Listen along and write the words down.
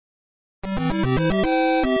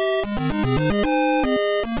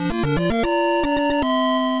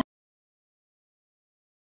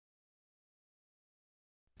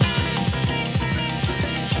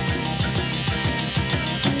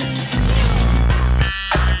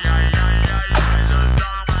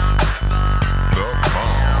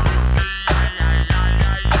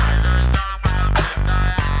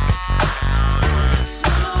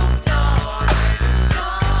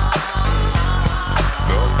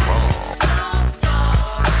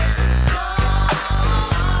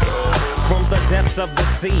of the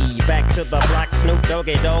sea. Back to the block, Snoop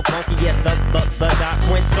Doggy Dogg, funky at the doc.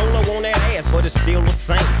 Went solo on that ass, but it's still the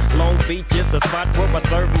same. Long Beach is the spot where I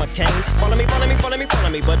serve my cane. Follow me, follow me, follow me, follow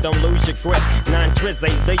me, but don't lose your grip. 9 trizz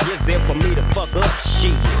ain't the years there for me to fuck up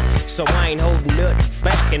shit. So I ain't holding nothing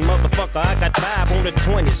back, and motherfucker, I got 5 on the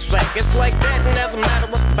 20 sack. It's like that, and as a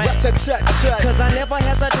matter of fact, cause I never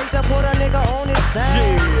hesitate to put a nigga on his back.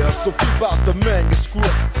 Yeah, so keep out the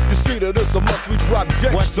manuscript. You see that it's a must we drop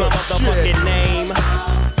gangsta. What's my motherfucking name?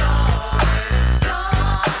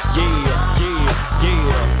 Yeah, yeah,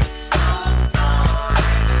 yeah.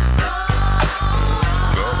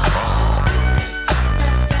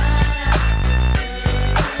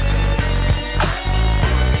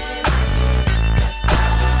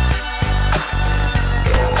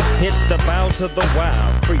 It's the bow to the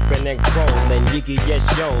wild, creeping and crawling, Yiggy yes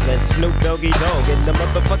yo, and Snoop Doggy Dogg in the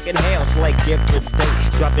motherfucking house like every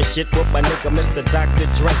day. Dropping shit with my nigga Mr. Dr.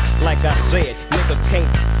 Dre. Like I said, niggas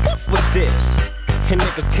can't fuck with this, and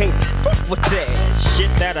niggas can't fuck with that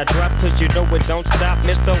shit that I drop, cause you know it don't stop.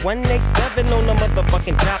 Mr. 187 on the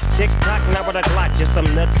motherfucking top. Tick-tock, now with a Glock, just some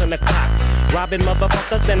nuts in the cock. Robbing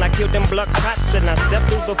motherfuckers, then I kill them blood cops. And I step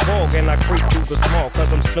through the fog and I creep through the smog,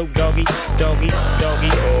 cause I'm Snoop Doggy, Doggy, Doggy.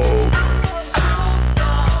 Oh.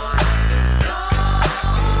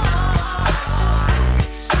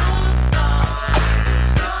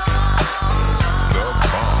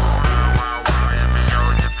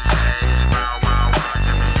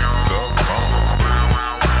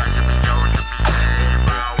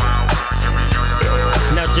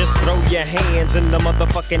 Just throw your hands in the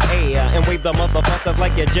motherfucking air and wave the motherfuckers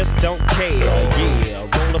like you just don't care. Yeah,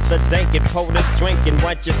 roll up the dank and pour the drink and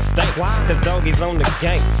watch it stink. Cause doggy's on the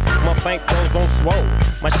gang. My bankroll's on swole.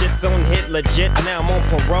 My shit's on hit legit, now I'm on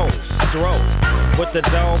parole. Stroll with the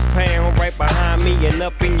dog pound right behind me and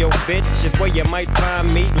up in your bitch is where you might find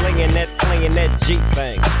me laying that, playing that G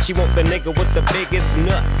thing. She want the nigga with the biggest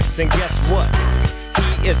nuts, and guess what?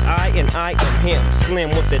 He is I and I am him. Slim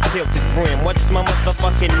with the tilted brim. What's my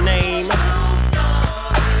motherfucking name?